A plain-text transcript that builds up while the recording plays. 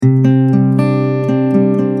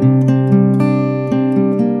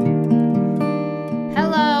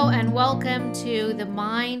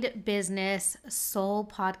Business Soul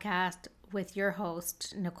podcast with your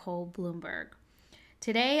host, Nicole Bloomberg.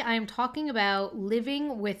 Today, I'm talking about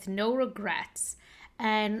living with no regrets.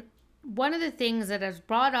 And one of the things that has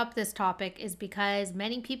brought up this topic is because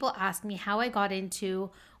many people ask me how I got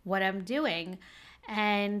into what I'm doing.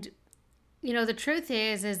 And the truth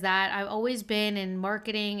is that I've always been in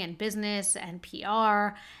marketing and business and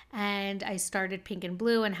PR, and I started Pink and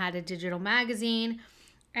Blue and had a digital magazine.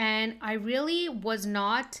 And I really was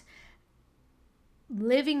not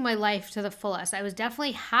living my life to the fullest. I was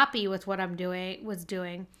definitely happy with what was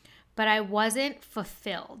doing, but I wasn't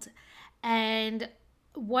fulfilled. And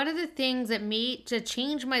one of the things that made to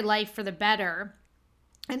change my life for the better,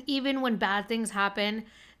 and even when bad things happen,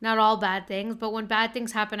 not all bad things, but when bad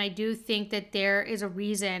things happen, I do think that there is a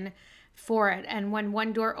reason for it. And when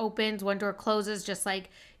one door opens, one door closes, just like,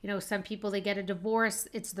 some people, they get a divorce.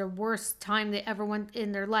 It's the worst time they ever went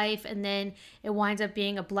in their life. And then it winds up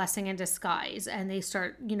being a blessing in disguise. And they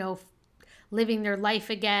start, living their life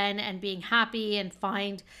again and being happy and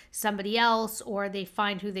find somebody else, or they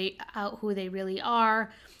find who they really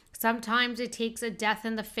are. Sometimes it takes a death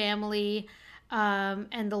in the family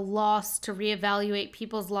and the loss to reevaluate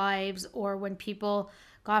people's lives, or when people,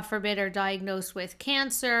 God forbid, are diagnosed with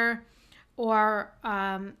cancer or,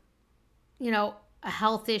 a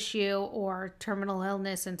health issue or terminal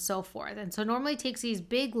illness and so forth. And so normally it takes these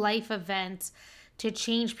big life events to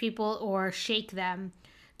change people or shake them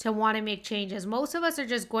to want to make changes. Most of us are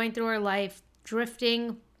just going through our life,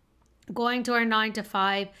 drifting, going to our 9 to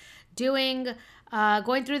 5, going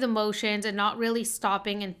through the motions and not really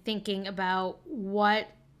stopping and thinking about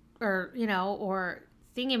or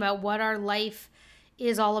thinking about what our life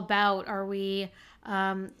is all about. Are we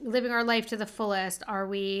living our life to the fullest? Are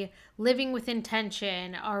we living with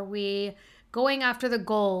intention? Are we going after the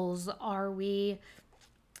goals? Are we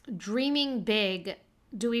dreaming big?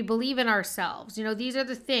 Do we believe in ourselves? These are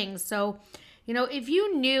the things. So, if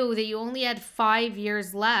you knew that you only had 5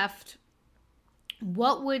 years left,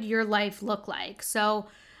 what would your life look like? So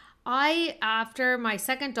after my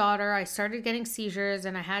second daughter, I started getting seizures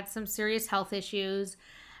and I had some serious health issues,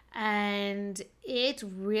 and it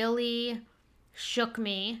really shook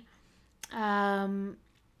me. And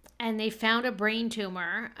they found a brain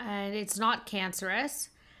tumor, and it's not cancerous,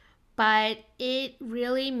 but it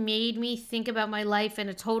really made me think about my life in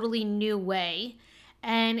a totally new way.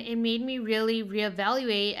 And it made me really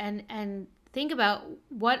reevaluate and think about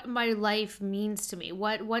what my life means to me.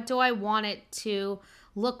 What do I want it to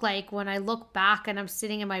look like when I look back and I'm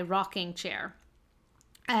sitting in my rocking chair?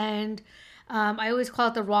 And I always call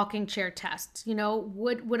it the rocking chair test.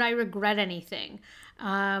 Would I regret anything?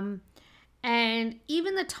 And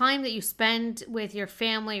even the time that you spend with your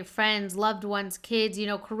family, your friends, loved ones, kids,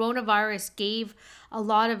 coronavirus gave a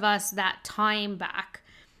lot of us that time back.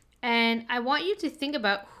 And I want you to think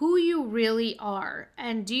about who you really are.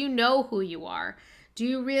 And do you know who you are? Do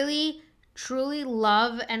you really, truly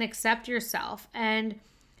love and accept yourself? And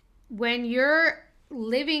when you're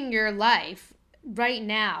living your life right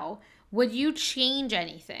now, would you change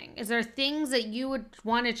anything? Is there things that you would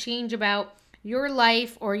want to change about your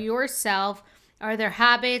life or yourself? Are there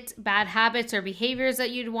bad habits or behaviors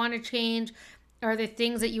that you'd want to change? Are there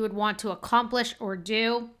things that you would want to accomplish or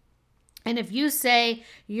do? And if you say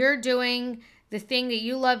you're doing the thing that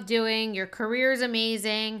you love doing, your career is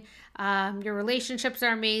amazing, your relationships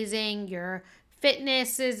are amazing, your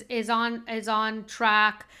fitness is on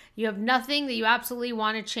track, you have nothing that you absolutely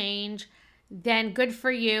want to change, then good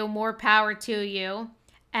for you, more power to you.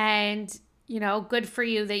 And good for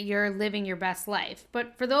you that you're living your best life.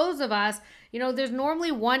 But for those of us, there's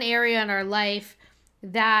normally one area in our life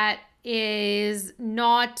that is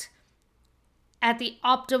not at the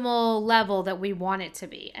optimal level that we want it to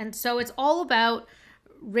be. And so it's all about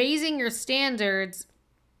raising your standards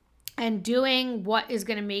and doing what is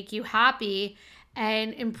going to make you happy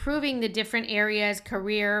and improving the different areas,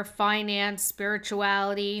 career, finance,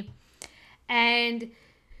 spirituality. And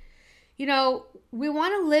we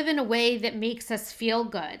want to live in a way that makes us feel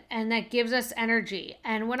good and that gives us energy.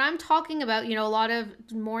 And when I'm talking about, a lot of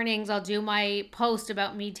mornings, I'll do my post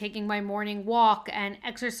about me taking my morning walk and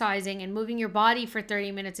exercising and moving your body for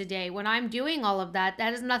 30 minutes a day. When I'm doing all of that,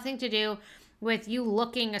 that has nothing to do with you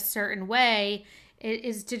looking a certain way. It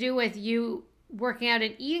is to do with you working out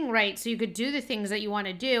and eating right so you could do the things that you want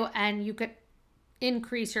to do and you could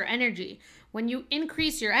increase your energy. When you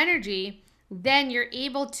increase your energy, then you're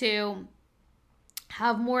able to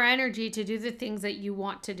have more energy to do the things that you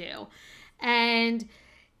want to do. And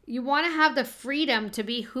you want to have the freedom to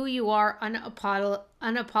be who you are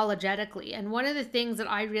unapologetically. And one of the things that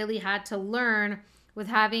I really had to learn with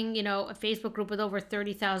having, a Facebook group with over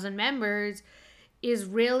 30,000 members is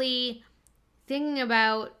really thinking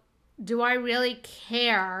about, do I really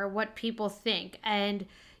care what people think? And,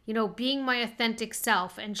 being my authentic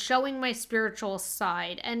self and showing my spiritual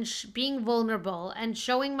side and being vulnerable and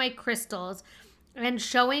showing my crystals and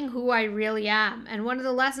showing who I really am. And one of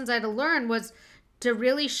the lessons I had to learn was to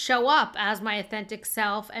really show up as my authentic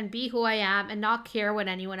self and be who I am and not care what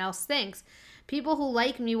anyone else thinks. People who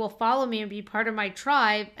like me will follow me and be part of my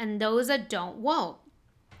tribe, and those that don't won't.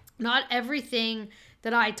 Not everything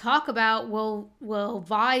that I talk about will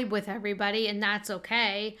vibe with everybody, and that's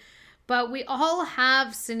okay. But we all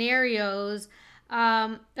have scenarios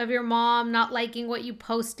of your mom not liking what you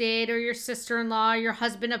posted, or your sister-in-law, your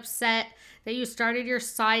husband upset that you started your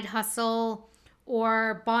side hustle,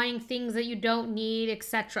 or buying things that you don't need,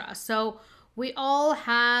 etc. So we all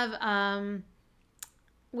have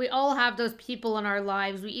those people in our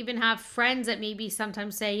lives. We even have friends that maybe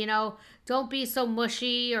sometimes say, don't be so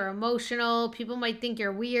mushy or emotional. People might think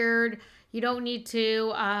you're weird. You don't need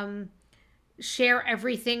to share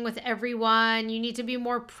everything with everyone. You need to be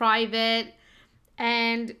more private.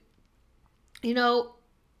 And,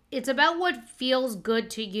 it's about what feels good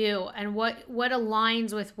to you and what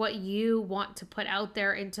aligns with what you want to put out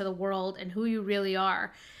there into the world and who you really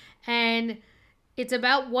are. And it's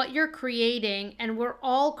about what you're creating, and we're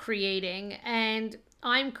all creating. And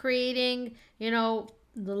I'm creating, the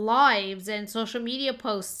lives and social media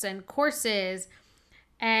posts and courses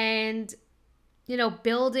and,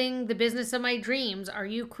 building the business of my dreams. Are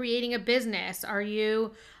you creating a business? Are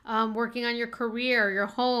you working on your career, your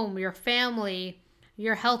home, your family,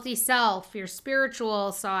 your healthy self, your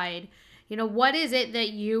spiritual side? What is it that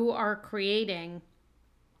you are creating?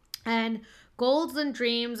 And goals and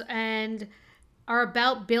dreams are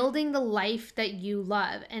about building the life that you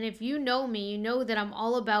love. And if you know me, you know that I'm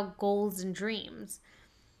all about goals and dreams.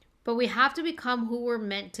 But we have to become who we're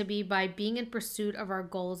meant to be by being in pursuit of our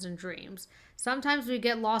goals and dreams. Sometimes we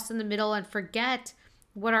get lost in the middle and forget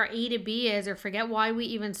what our A to B is, or forget why we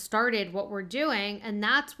even started what we're doing. And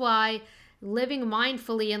that's why living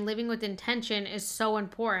mindfully and living with intention is so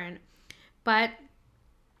important. But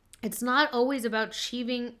it's not always about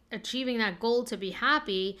achieving that goal to be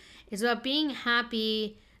happy. It's about being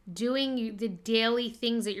happy doing the daily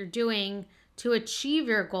things that you're doing to achieve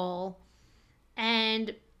your goal,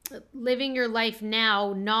 and living your life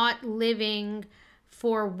now, not living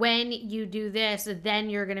for when you do this, then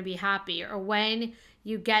you're going to be happy, or when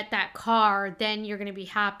you get that car, then you're going to be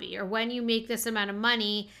happy, or when you make this amount of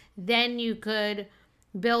money, then you could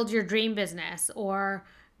build your dream business or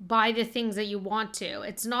buy the things that you want to.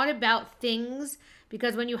 It's not about things,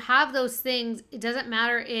 because when you have those things, it doesn't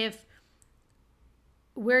matter it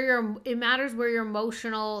matters where your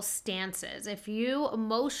emotional stance is. If you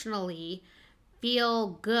emotionally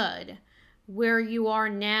feel good where you are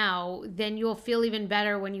now, then you'll feel even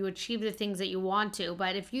better when you achieve the things that you want to.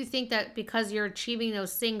 But if you think that because you're achieving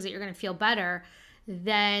those things that you're going to feel better,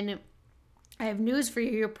 then I have news for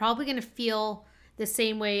you. You're probably going to feel the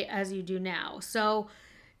same way as you do now. So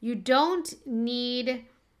you need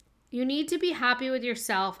to be happy with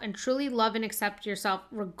yourself and truly love and accept yourself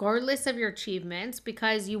regardless of your achievements,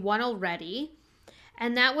 because you won already.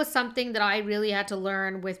 And that was something that I really had to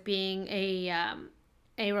learn with being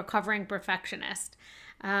a recovering perfectionist.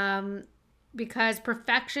 Because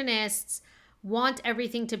perfectionists want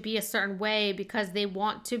everything to be a certain way because they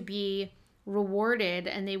want to be rewarded,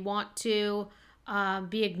 and they want to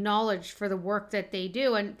be acknowledged for the work that they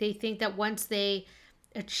do. And they think that once they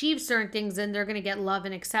achieve certain things, then they're going to get love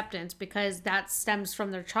and acceptance, because that stems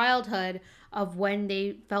from their childhood of when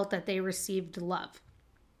they felt that they received love.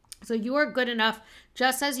 So you are good enough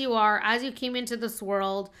just as you are, as you came into this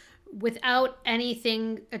world, without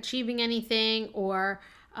achieving anything, or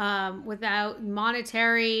without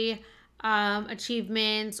monetary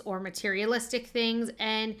achievements or materialistic things.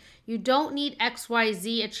 And you don't need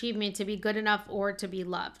XYZ achievement to be good enough or to be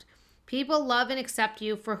loved. People love and accept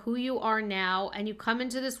you for who you are now, and you come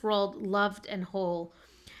into this world loved and whole.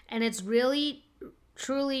 And it's really,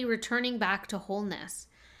 truly returning back to wholeness.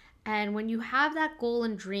 And when you have that goal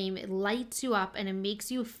and dream, it lights you up and it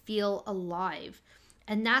makes you feel alive.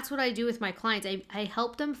 And that's what I do with my clients. I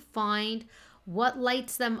help them find what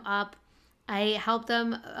lights them up. I help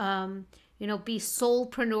them, be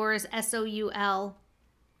soulpreneurs, SOUL.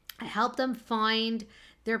 I help them find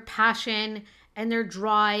their passion and their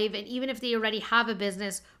drive. And even if they already have a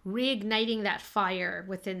business, reigniting that fire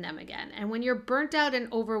within them again. And when you're burnt out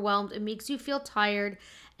and overwhelmed, it makes you feel tired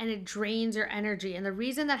and it drains your energy. And the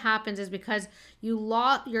reason that happens is because you're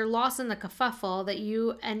lost in the kerfuffle that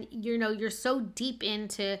you're so deep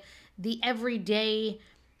into the everyday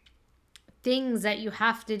things that you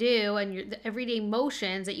have to do and the everyday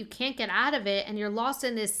motions that you can't get out of it, and you're lost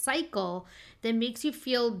in this cycle that makes you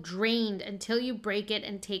feel drained until you break it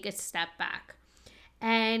and take a step back.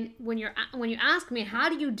 And when you ask me, how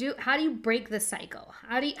do you break the cycle?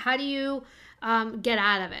 How do you get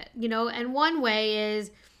out of it? And one way is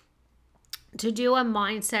to do a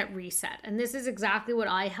mindset reset. And this is exactly what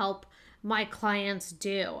I help my clients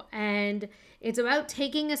do. And it's about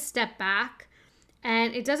taking a step back.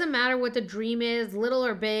 And it doesn't matter what the dream is, little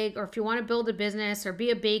or big, or if you want to build a business or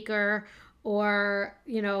be a baker or,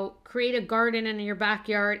 create a garden in your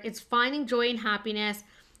backyard. It's finding joy and happiness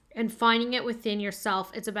and finding it within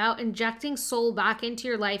yourself. It's about injecting soul back into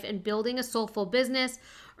your life and building a soulful business,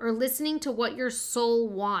 or listening to what your soul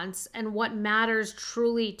wants and what matters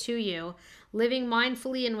truly to you, living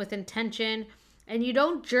mindfully and with intention. And you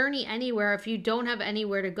don't journey anywhere if you don't have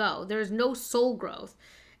anywhere to go. There's no soul growth.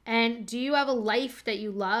 And do you have a life that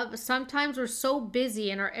you love? Sometimes we're so busy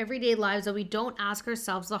in our everyday lives that we don't ask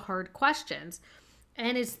ourselves the hard questions.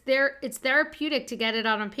 And it's therapeutic to get it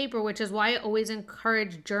out on paper, which is why I always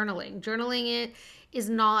encourage journaling. Journaling is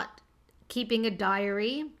not keeping a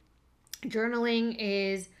diary. Journaling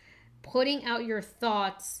is putting out your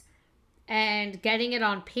thoughts and getting it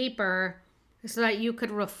on paper so that you could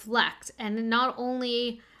reflect. And not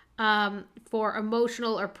only for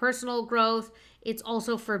emotional or personal growth, it's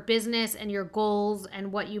also for business and your goals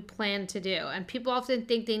and what you plan to do. And people often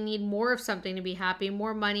think they need more of something to be happy,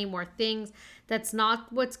 more money, more things. That's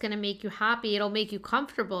not what's going to make you happy. It'll make you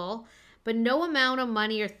comfortable, but no amount of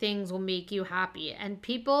money or things will make you happy. And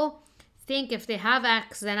people think if they have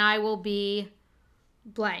X, then I will be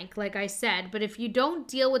blank, like I said. But if you don't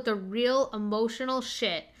deal with the real emotional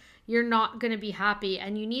shit, you're not going to be happy.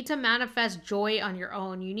 And you need to manifest joy on your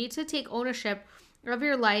own. You need to take ownership of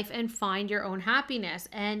your life and find your own happiness.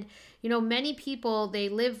 And many people, they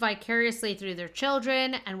live vicariously through their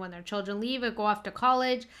children, and when their children leave or go off to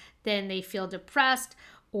college, then they feel depressed,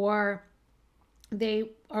 or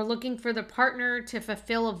they are looking for the partner to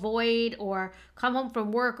fulfill a void, or come home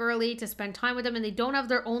from work early to spend time with them, and they don't have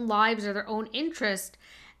their own lives or their own interest.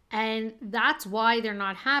 And that's why they're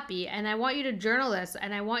not happy. And I want you to journal this,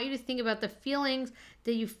 and I want you to think about the feelings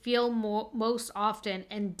that you feel most often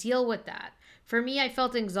and deal with that. For me, I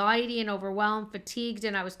felt anxiety and overwhelmed, fatigued,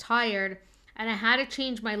 and I was tired. And I had to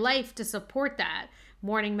change my life to support that.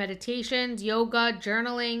 Morning meditations, yoga,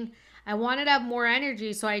 journaling. I wanted to have more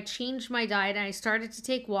energy, so I changed my diet and I started to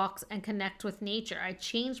take walks and connect with nature. I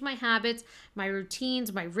changed my habits, my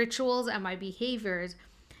routines, my rituals, and my behaviors.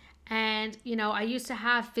 And, I used to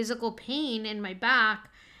have physical pain in my back,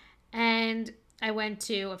 and I went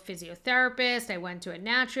to a physiotherapist, I went to a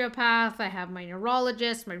naturopath, I have my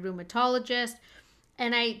neurologist, my rheumatologist,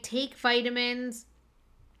 and I take vitamins,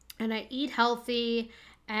 and I eat healthy,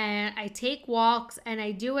 and I take walks, and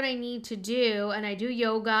I do what I need to do, and I do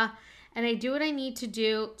yoga, and I do what I need to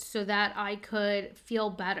do so that I could feel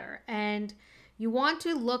better. And you want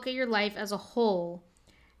to look at your life as a whole,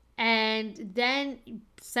 and then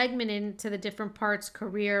segment into the different parts: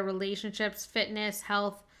 career, relationships, fitness,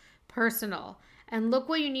 health, personal. And look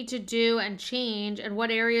what you need to do and change, and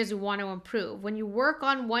what areas you want to improve. When you work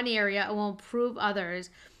on one area, it will improve others.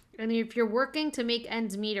 And if you're working to make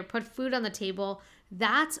ends meet or put food on the table,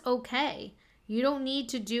 that's okay. You don't need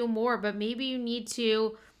to do more, but maybe you need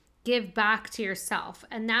to give back to yourself.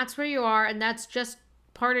 And that's where you are, and that's just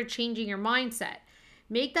part of changing your mindset.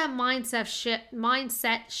 Make that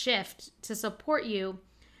mindset shift to support you.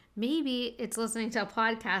 Maybe it's listening to a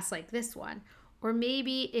podcast like this one, or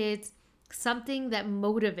maybe it's something that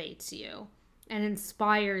motivates you and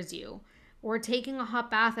inspires you, or taking a hot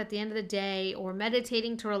bath at the end of the day, or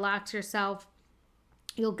meditating to relax yourself.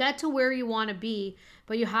 You'll get to where you want to be,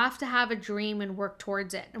 but you have to have a dream and work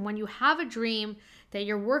towards it. And when you have a dream that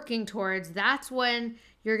you're working towards, that's when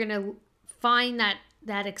you're going to find that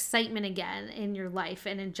excitement again in your life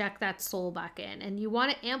and inject that soul back in. And you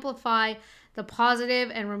want to amplify the positive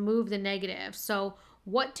and remove the negative. So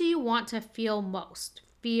what do you want to feel most?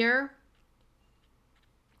 Fear?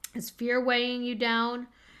 Is fear weighing you down?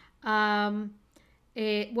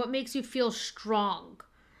 What makes you feel strong?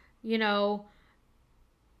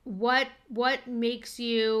 What makes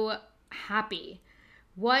you happy?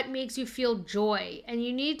 What makes you feel joy? And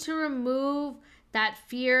you need to remove that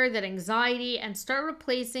fear, that anxiety, and start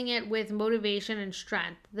replacing it with motivation and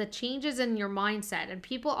strength. The changes in your mindset. And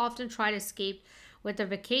people often try to escape with a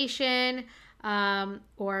vacation,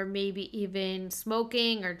 or maybe even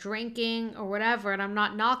smoking or drinking or whatever. And I'm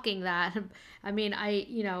not knocking that. I mean,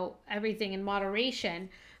 everything in moderation,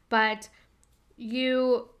 but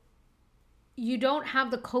you you don't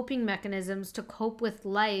have the coping mechanisms to cope with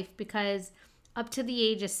life, because up to the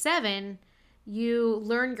age of 7, you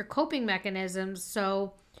learn your coping mechanisms.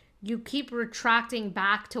 So you keep retracting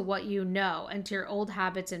back to what you know and to your old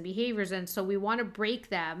habits and behaviors. And so we want to break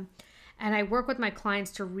them. And I work with my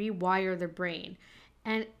clients to rewire the brain.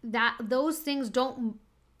 And that those things don't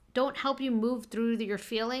help you move through your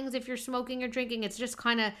feelings if you're smoking or drinking. It's just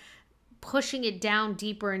kind of pushing it down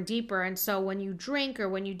deeper and deeper. And so when you drink or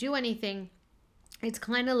when you do anything, it's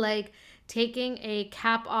kind of like taking a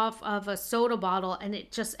cap off of a soda bottle, and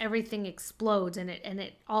it just, everything explodes, and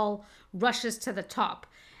it all rushes to the top.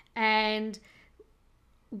 And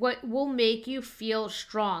what will make you feel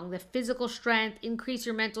strong, the physical strength, increase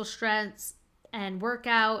your mental strength, and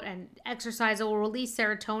workout and exercise will release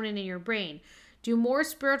serotonin in your brain. Do more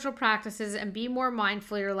spiritual practices and be more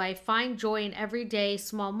mindful of your life. Find joy in everyday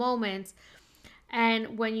small moments.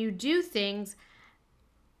 And when you do things,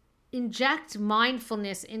 inject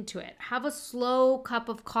mindfulness into it. Have a slow cup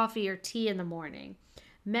of coffee or tea in the morning.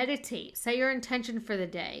 Meditate. Set your intention for the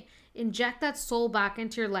day. Inject that soul back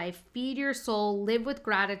into your life. Feed your soul. Live with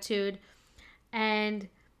gratitude. And,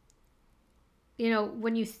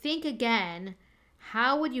 when you think again,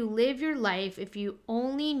 how would you live your life if you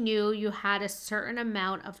only knew you had a certain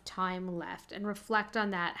amount of time left? And reflect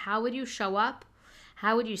on that. How would you show up?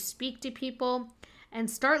 How would you speak to people? And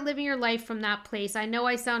start living your life from that place. I know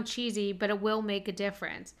I sound cheesy, but it will make a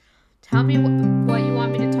difference. Tell me what you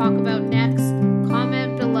want me to talk about next.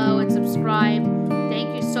 Comment below and subscribe.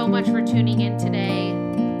 Thank you so much for tuning in today.